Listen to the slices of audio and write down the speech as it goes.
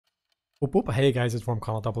Whoop whoop. Hey guys, it's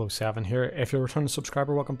WormConnell007 here. If you're a returning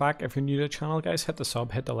subscriber, welcome back. If you're new to the channel, guys, hit the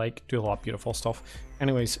sub, hit the like, do a lot of beautiful stuff.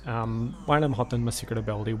 Anyways, while I'm hunting my secret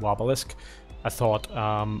ability, Wobelisk, I thought,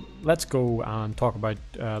 let's go and talk about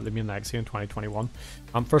Loomian Legacy in 2021.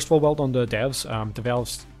 First of all, well done to the devs.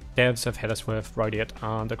 Devs have hit us with Route 8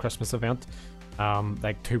 and the Christmas event,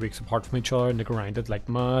 like 2 weeks apart from each other, and they grinded like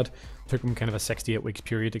mad. Took them kind of a 68 weeks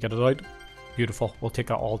period to get it out. Beautiful, we'll take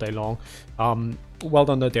that all day long. Well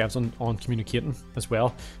done to the devs on communicating as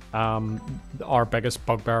well. Our biggest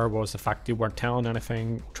bugbear was the fact they weren't telling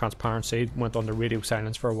anything. Transparency went under radio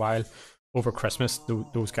silence for a while over Christmas.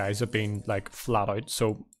 Those guys have been like flat out,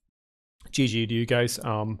 so GG to you guys.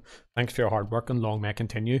 Thanks for your hard work and long may it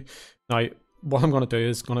continue. Now what I'm going to do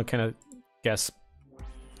is going to kind of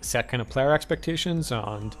set kind of player expectations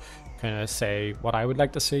and kind of say what I would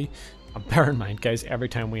like to see. Bear in mind, guys, every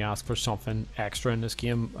time we ask for something extra in this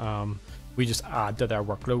game, we just add to their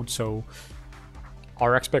workload. So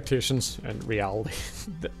our expectations and reality,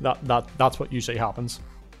 that's what usually happens.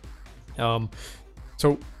 So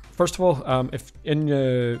first of all, if in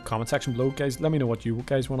the comment section below, guys, let me know what you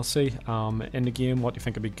guys want to see in the game, what you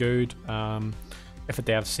think would be good. If a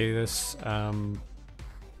dev see this,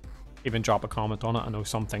 even drop a comment on it. I know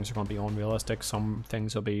some things are going to be unrealistic, some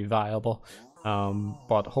things will be viable,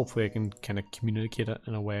 but hopefully I can kind of communicate it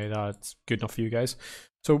in a way that's good enough for you guys.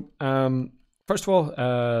 So first of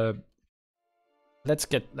all, let's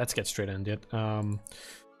get straight into it.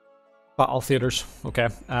 Battle theaters, okay.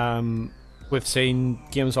 We've seen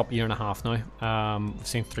games up a year and a half now. We've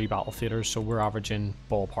seen 3 battle theaters, so we're averaging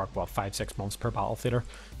ballpark what 5-6 months per battle theater.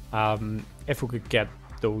 If we could get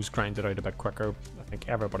those grinded out a bit quicker, I think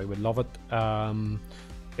everybody would love it.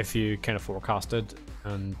 If you kind of forecasted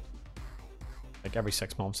and like every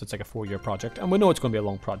 6 months, it's like a 4-year project, and we know it's going to be a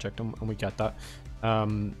long project, and we get that. I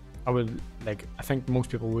think most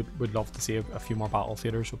people would love to see a few more battle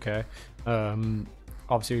theaters. Okay,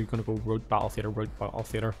 obviously you're going to go road battle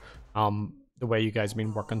theater. The way you guys have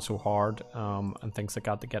been working so hard and things like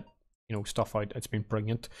that to get stuff out, it's been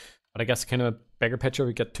brilliant. But I guess kind of bigger picture,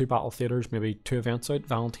 we get 2 battle theaters, maybe 2 events out,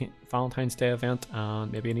 Valentine's Day event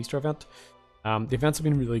and maybe an Easter event. The events have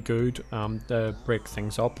been really good to break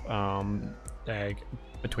things up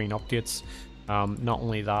between updates. Not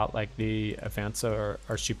only that, like the events are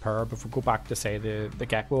superb. If we go back to say the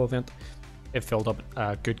Gecko event, it filled up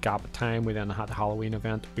a good gap of time. We then had the Halloween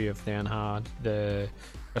event, we have then had the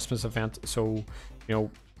Christmas event. So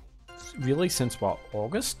really since what,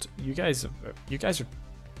 August, you guys are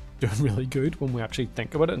doing really good when we actually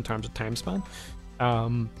think about it in terms of time span.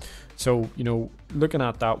 So looking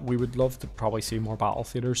at that, we would love to probably see more battle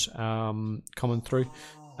theaters coming through.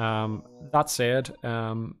 That said,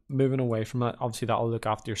 moving away from that, obviously that'll look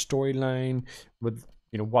after your storyline with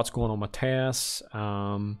what's going on with Tess.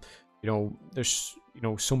 There's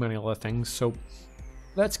so many other things, so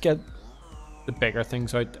let's get the bigger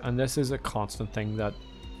things out. And this is a constant thing that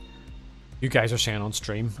you guys are saying on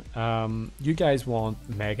stream. You guys want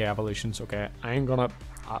mega evolutions. Okay, I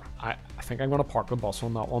think I'm gonna park the bus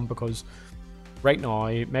on that one, because right now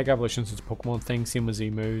mega evolutions is a Pokemon thing, same as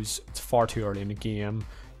emus. It's far too early in the game.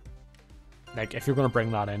 Like if you're gonna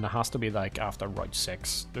bring that in, it has to be like after Route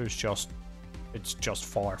 6. It's just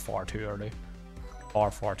far too early.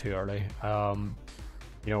 Far too early.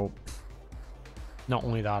 Not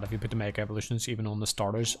only that, if you put the mega evolutions even on the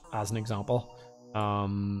starters as an example,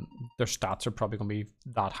 their stats are probably going to be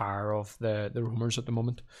that higher of the rumors at the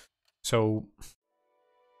moment. So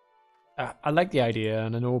I like the idea,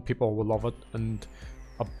 and I know people will love it, and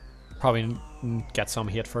I'll probably get some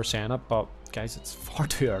hate for saying it, but guys, it's far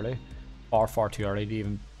too early, far too early to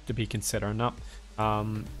even to be considering that.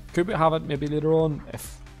 Could we have it maybe later on?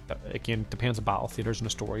 If again, depends on battle theaters and the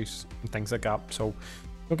stories and things like that. So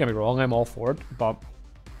don't get me wrong, I'm all for it, but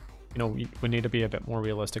we need to be a bit more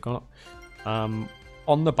realistic on it.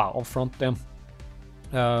 On the battlefront then,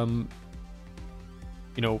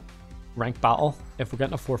 rank battle, if we're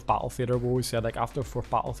getting a 4th battle theater, we always said like after a 4th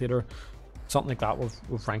battle theater, something like that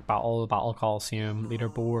with rank battle, the battle coliseum,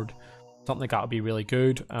 leaderboard, something like that would be really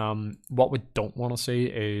good. What we don't want to see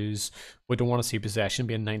is, we don't want to see possession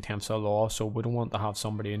being 9/10 of the law, so we don't want to have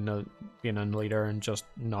somebody being in leader and just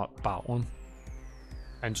not battling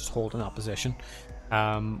and just holding that position.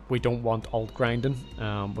 We don't want alt grinding.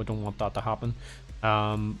 We don't want that to happen.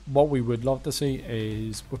 What we would love to see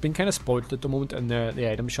is, we've been kind of spoiled at the moment in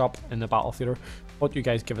the item shop in the battle theater, but you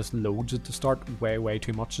guys give us loads at the start, way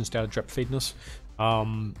too much, instead of drip feeding us.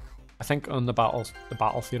 I think on the battle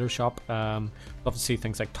theater shop, love to see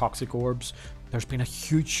things like toxic orbs. There's been a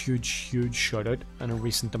huge shout out and a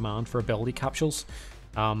recent demand for ability capsules.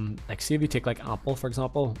 Like see if you take like Ample for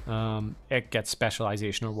example, it gets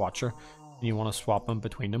Specialization or Watcher, and you want to swap them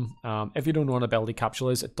between them. If you don't know what ability Capsule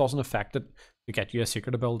is, it doesn't affect it to get you a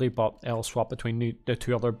secret ability, but it'll swap between the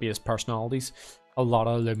two other base personalities. A lot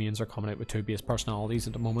of Loomians are coming out with 2 base personalities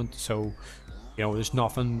at the moment, so you know there's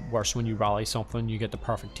nothing worse when you rally something, you get the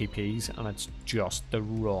perfect TPs, and it's just the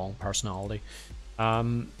wrong personality.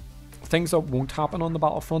 Things that won't happen on the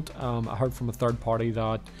Battlefront, I heard from a third party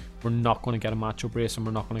that we're not going to get a macho brace and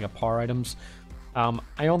we're not going to get power items.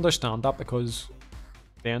 I understand that because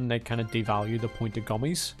then they kind of devalue the pointed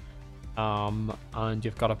gummies, and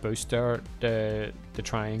you've got a boost there to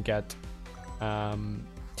try and get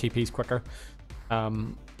TPs quicker.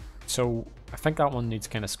 So I think that one needs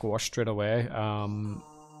kind of squashed straight away.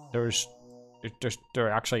 There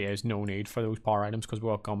actually is no need for those power items because we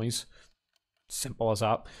have gummies. Simple as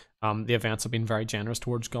that. The events have been very generous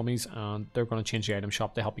towards gummies, and they're going to change the item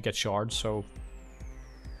shop to help you get shards. So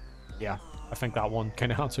yeah, I think that one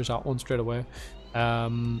kind of answers that one straight away.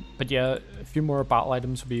 But yeah, a few more battle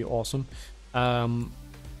items would be awesome.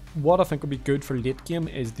 What I think would be good for late game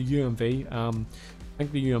is the UMV. I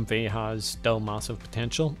think the UMV has still massive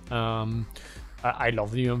potential. I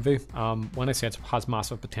love the UMV. When I say it has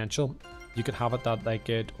massive potential, you could have it that like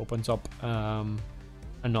it opens up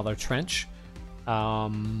another trench.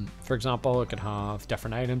 For example, it could have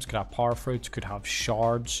different items, could have power fruits, could have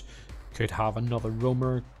shards, could have another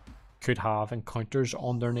roamer, could have encounters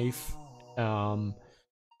underneath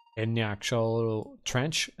in the actual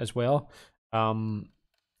trench as well. Don't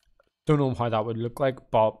know how that would look like,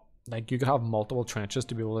 but like you could have multiple trenches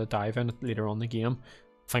to be able to dive in later on in the game.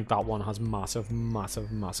 I think that one has massive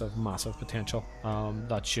potential.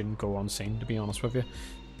 That shouldn't go unseen, to be honest with you.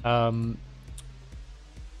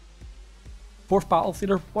 4th battle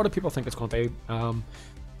theater, what do people think it's going to be?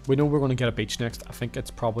 We know we're going to get a beach next. I think it's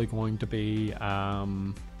probably going to be a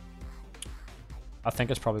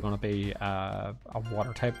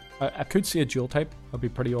water type. I could see a dual type. That'd be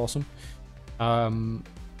pretty awesome. To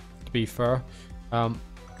be fair,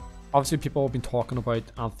 obviously people have been talking about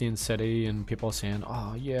Anthean City, and people are saying,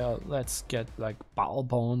 oh yeah, let's get like battle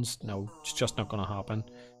bonds. No, it's just not going to happen.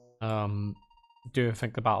 Do you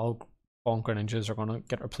think the battle bond Greninjas are going to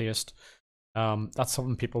get replaced? That's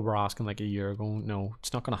something people were asking like a year ago. No,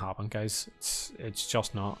 it's not going to happen, guys. It's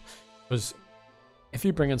just not. Because if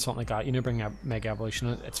you bring in something like that, you need to bring a Mega Evolution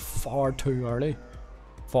in, it's far too early.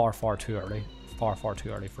 Far too early. Far too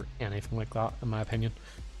early for anything like that, in my opinion.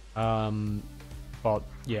 But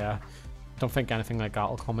yeah, don't think anything like that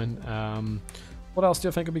will come in. What else do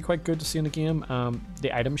you think would be quite good to see in the game?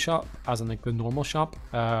 The item shop, as in like the normal shop.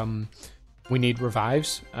 We need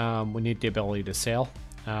revives. We need the ability to sell.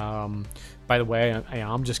 By the way, I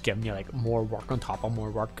am just giving you like more work on top of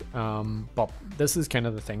more work. But this is kind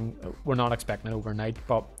of the thing. We're not expecting it overnight,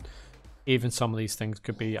 but even some of these things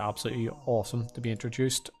could be absolutely awesome to be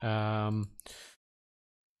introduced.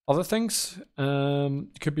 Other things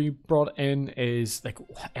could be brought in is like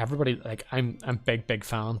everybody, like I'm big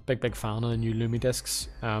fan of the new Lumi discs,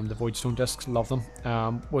 the Voidstone discs, love them.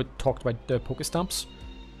 We talked about the Pokestamps,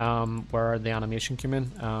 where the animation came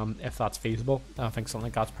in, if that's feasible. I think something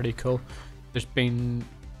like that's pretty cool. There's been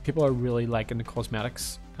people are really liking the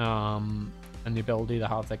cosmetics, and the ability to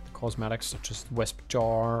have like the cosmetics such as the Wisp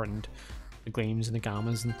Jar and the Gleams and the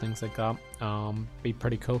Gammas and things like that. Be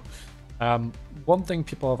pretty cool. One thing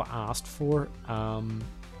people have asked for,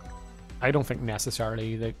 I don't think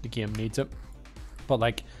necessarily the game needs it, but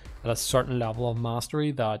like at a certain level of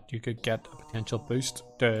mastery that you could get a potential boost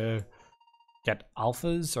to get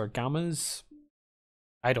alphas or gammas.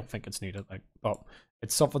 I don't think it's needed, like, but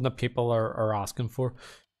it's something that people are asking for.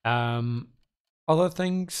 Other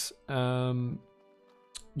things,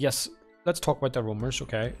 yes, let's talk about the roamers.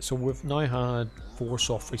 Okay, so we've now had 4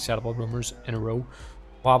 soft resettable roamers in a row.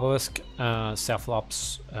 Wabalisk,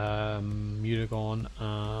 Cephalops, Mutagon,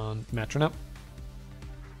 and Metronep.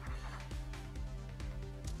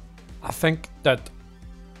 I think that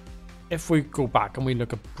if we go back and we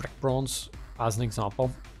look at Brick Bronze as an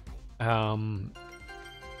example, there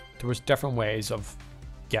was different ways of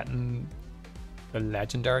getting the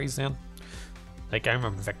legendaries then. Like I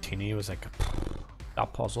remember Victini was like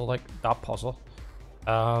that puzzle,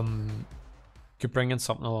 could bring in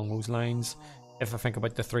something along those lines. If I think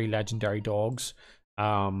about the 3 legendary dogs,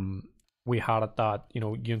 we had it that, you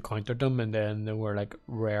know, you encountered them and then they were like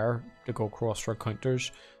rare to go across for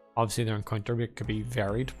encounters. Obviously their encounter rate could be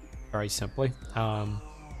varied very simply.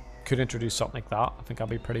 Could introduce something like that. I think that'd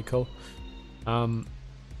be pretty cool.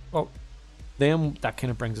 Well, then that kind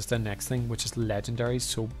of brings us to the next thing, which is legendaries.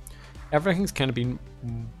 So everything's kind of been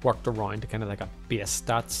worked around to kind of like a base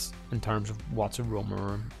stats in terms of what's a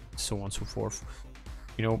roamer and so on and so forth.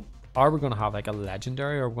 You know, are we going to have like a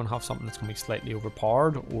legendary, or are we going to have something that's going to be slightly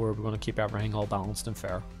overpowered, or are we going to keep everything all balanced and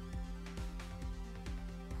fair?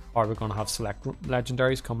 Are we going to have select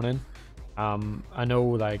legendaries coming in? I know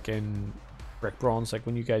like in Brick Bronze, like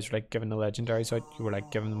when you guys were like giving the legendaries out, you were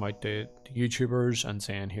like giving them out to YouTubers and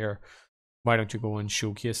saying, here, why don't you go and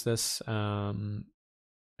showcase this and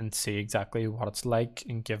see exactly what it's like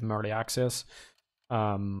and give them early access.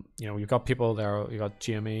 You know, you've got people there, you've got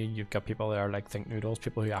Jamie, you've got people there like Think Noodles,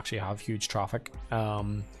 people who actually have huge traffic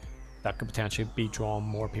that could potentially be drawing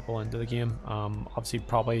more people into the game. Obviously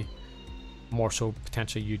probably more so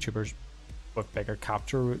potentially YouTubers with bigger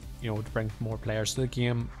capture, you know, to bring more players to the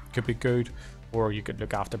game could be good, or you could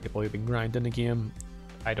look after people who've been grinding the game.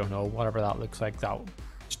 I don't know, whatever that looks like, that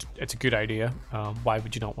it's a good idea. Why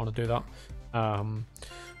would you not want to do that?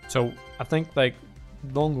 So I think like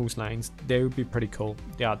along those lines, they would be pretty cool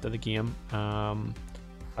to add to the game.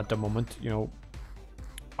 At the moment, you know,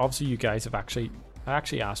 obviously you guys have I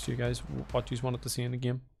actually asked you guys what you wanted to see in the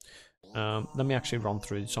game. Let me actually run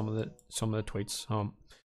through some of the tweets.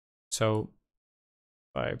 So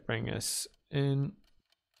if I bring us in,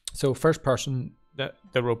 so first person that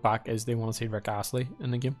they wrote back is they want to see Rick Astley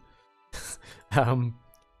in the game.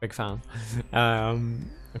 Big fan.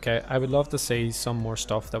 Okay, I would love to see some more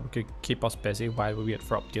stuff that we could keep us busy while we wait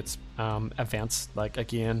for updates. Events, like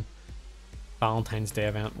again, Valentine's Day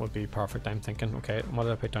event would be perfect, I'm thinking. Okay, what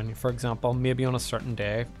did I put down here? For example, maybe on a certain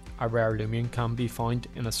day, a rare Loomian can be found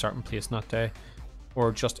in a certain place in that day,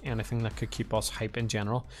 or just anything that could keep us hype in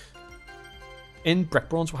general. In Brick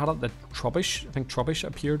Bronze, we had it that Trubbish, I think Trubbish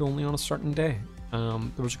appeared only on a certain day. There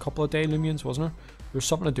was a couple of day Loomians, wasn't there? There was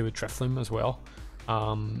something to do with Drifloom as well.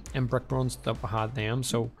 In Brick Bronze that we had them,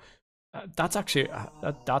 so that's actually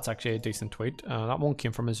a decent tweet. That one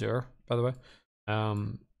came from Azure, by the way.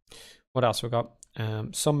 What else we got?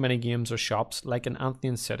 Some mini games or shops like in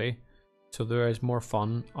Anthony City, so there is more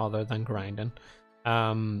fun other than grinding.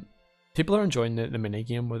 People are enjoying the mini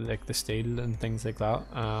game with like the steel and things like that.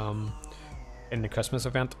 In the Christmas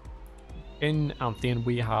event in Anthony,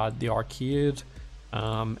 we had the arcade.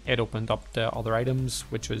 It opened up the other items,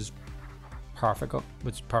 which was perfect. Do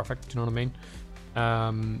you know what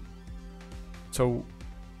I mean? So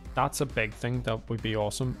that's a big thing that would be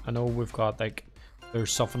awesome. I know we've got like,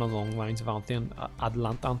 there's something along the lines of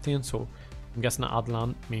Atlantean, so I'm guessing that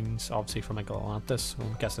Atlant means obviously from like Atlantis, so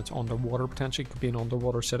I'm guessing it's underwater potentially. It could be an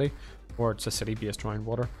underwater city, or it's a city based around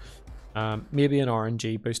water. Maybe an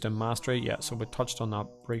RNG boost in mastery, yeah, so we touched on that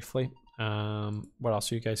briefly. What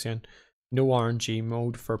else are you guys saying? No RNG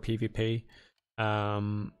mode for PvP.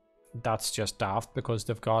 That's just daft because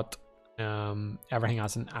they've got everything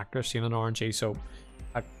has an accuracy in an RNG, so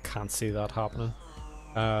I can't see that happening.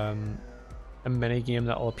 A mini game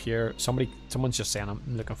that will appear. Someone's just saying I'm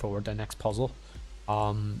looking forward to the next puzzle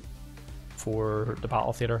for the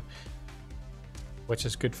battle theater, which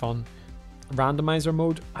is good fun. Randomizer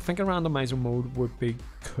mode, I think a randomizer mode would be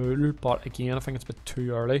cool, but again I think it's a bit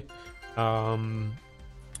too early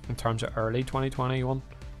in terms of early 2021.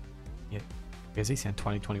 Yeah, busy saying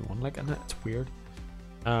 2021, like, and it's weird.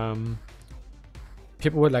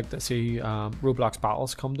 People would like to see Roblox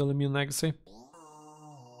battles come to Loomian Legacy.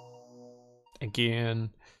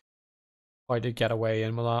 Again, I did get away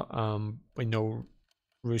in with that. We know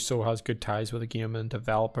Russo has good ties with the game and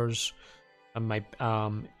developers, and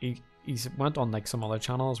he's went on like some other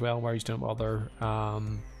channel as well where he's doing with other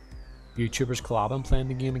YouTubers collabing playing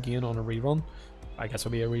the game again on a rerun. I guess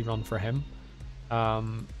it'll be a rerun for him.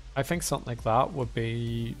 I think something like that would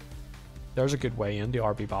be, there's a good way into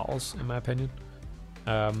RB battles in my opinion.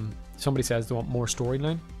 Somebody says they want more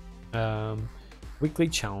storyline. Weekly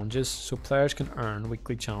challenges, so players can earn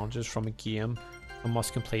weekly challenges from a game and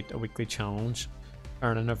must complete a weekly challenge,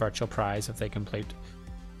 earning a virtual prize if they complete.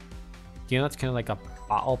 Again, that's kind of like a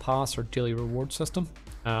battle pass or daily reward system.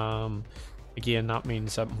 Again, that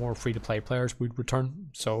means that more free-to-play players would return,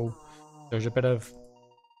 so there's a bit of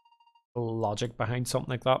logic behind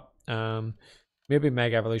something like that. Maybe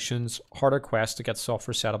Mega Evolutions, harder quests to get soft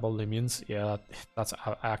resettable Loomians. Yeah, that's,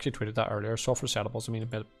 I actually tweeted that earlier. Soft resettables, I mean, a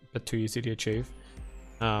bit too easy to achieve.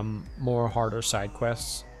 More harder side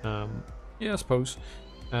quests. Yeah, I suppose.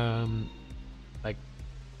 Like,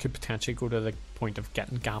 could potentially go to the point of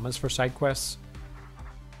getting gammas for side quests,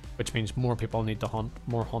 which means more people need to hunt.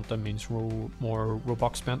 More hunting means more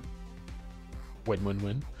Robux spent. Win, win,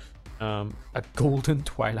 win. A Golden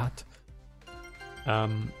Twilight.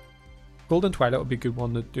 Golden Twilight would be a good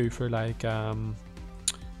one to do for like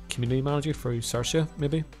community manager for Cercia,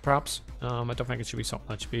 maybe, perhaps. I don't think it should be something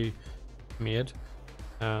that should be made.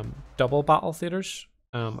 Double battle theaters.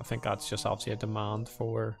 I think that's just obviously a demand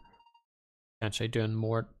for potentially doing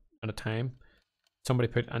more at a time. Somebody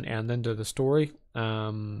put an ending to the story.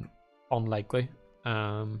 Unlikely.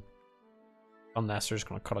 Unless they're just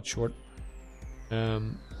going to cut it short.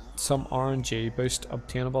 Some RNG boost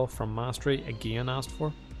obtainable from mastery, again asked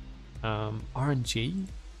for. RNG? I'm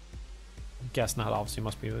guessing that obviously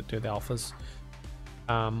must be to do the alphas.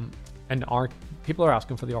 And people are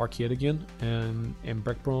asking for the arcade again in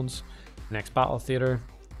Brick Bronze. Next battle theater,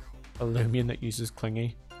 a Loomian that uses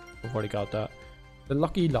Clingy. We've already got that. The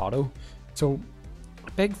Lucky Lotto. So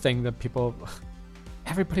a big thing that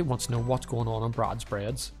everybody wants to know what's going on Brad's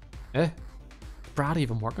breads. Is Brad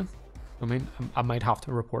even working? I mean, I might have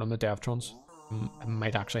to report on the Devtrons. I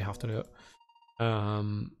might actually have to do it.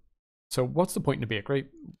 So what's the point in the bakery?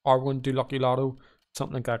 Are we going to do Lucky Lotto?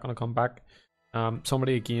 Something like that going to come back?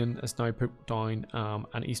 Somebody again has now put down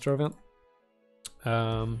an Easter event.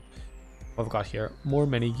 What I've got here, more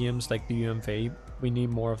mini games like the UMV. We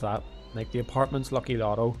need more of that, like the apartments, Lucky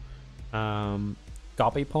Lotto,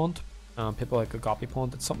 Goppy Pond. People like a Goppy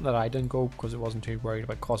Pond. It's something that I didn't go because it wasn't too worried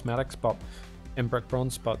about cosmetics, but in Brick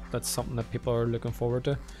Bronze. But that's something that people are looking forward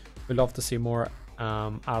to. We'd love to see more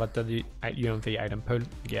added to the UMV item pool.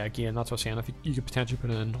 Yeah, again, that's what I'm saying. If you could potentially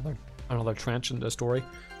put in another trench into the story,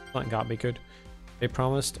 I think that'd be good. They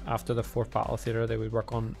promised after the 4th battle theater they would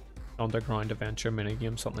work on underground adventure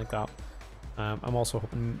minigame, something like that. I'm also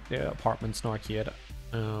hoping the apartments and arcade.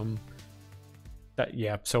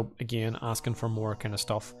 Yeah, so again, asking for more kind of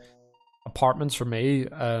stuff. Apartments for me,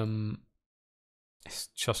 it's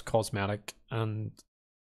just cosmetic, and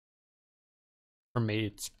for me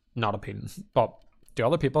it's not appealing. But to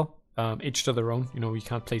other people, each to their own. You know, you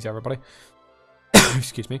can't please everybody.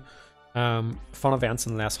 Excuse me. Fun events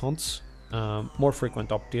and less hunts. More frequent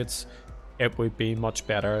updates. It would be much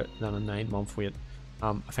better than a 9-month wait.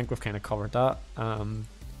 I think we've kind of covered that. And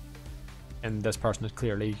this person is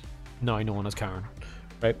clearly now known as Karen,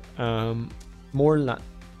 right? More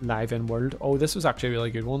live in world. Oh, this was actually a really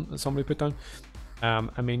good one that somebody put down.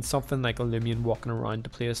 I mean, something like a Loomian walking around the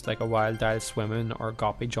place, like a Wild Dial swimming, or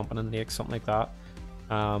Goppy jumping in lakes, something like that.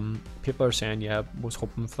 People are saying, yeah, was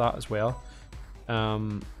hoping for that as well.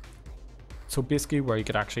 So basically where you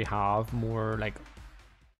could actually have more like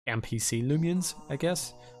NPC Loomians, I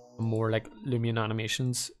guess, more like Loomian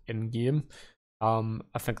animations in game. I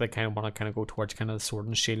think they kind of want to kind of go towards kind of the sword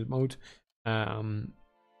and shield mode.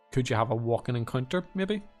 Could you have a walking encounter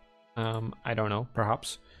maybe? I don't know,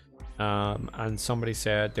 perhaps. And somebody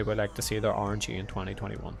said they would like to see their RNG in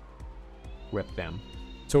 2021. Rip them.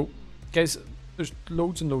 So guys, there's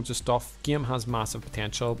loads and loads of stuff. Game has massive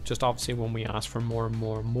potential. Just obviously when we ask for more and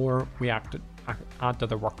more and more, we add to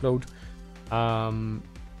the workload.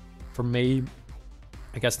 For me,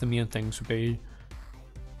 I guess the main things would be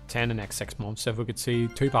 10 the next 6 months. If we could see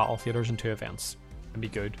 2 battle theaters and 2 events, it'd be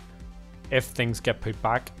good. If things get put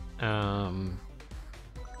back,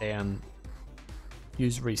 then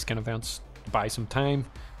use reskin events to buy some time.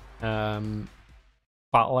 Battle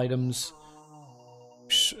items,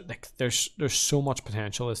 like there's so much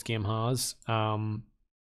potential this game has, and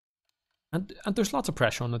there's lots of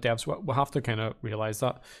pressure on the devs. We'll have to kind of realize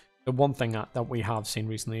that. The one thing that we have seen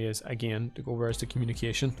recently is, again, to go over, is the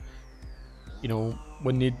communication. You know,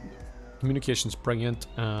 we need communication's brilliant.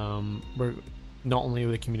 We're not only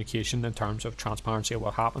the communication in terms of transparency of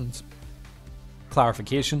what happens,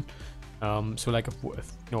 clarification. So like if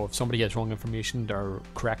somebody gets wrong information, they're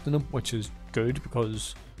correcting them, which is good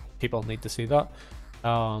because people need to see that.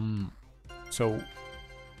 So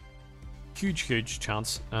huge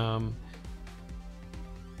chance. I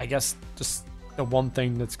guess just the one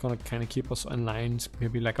thing that's going to kind of keep us in line is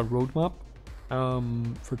maybe like a roadmap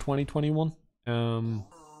for 2021 from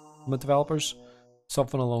the developers.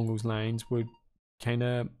 Something along those lines would kind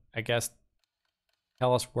of, I guess,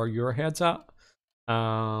 tell us where your head's at.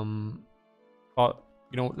 But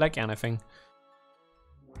you know, like anything,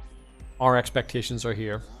 our expectations are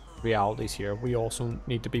here, reality's here. We also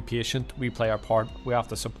need to be patient. We play our part. We have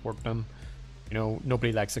to support them. You know,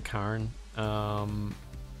 nobody likes a Karen.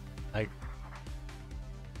 Like,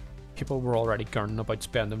 people were already gurning about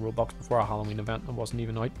spending Robux before a Halloween event that wasn't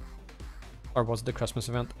even out, or was it the Christmas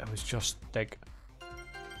event? It was just like,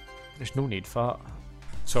 there's no need for that.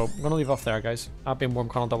 So I'm gonna leave off there, guys. I've been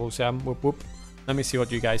WormConnell 007. Whoop whoop. Let me see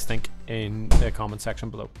what you guys think in the comment section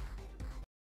below.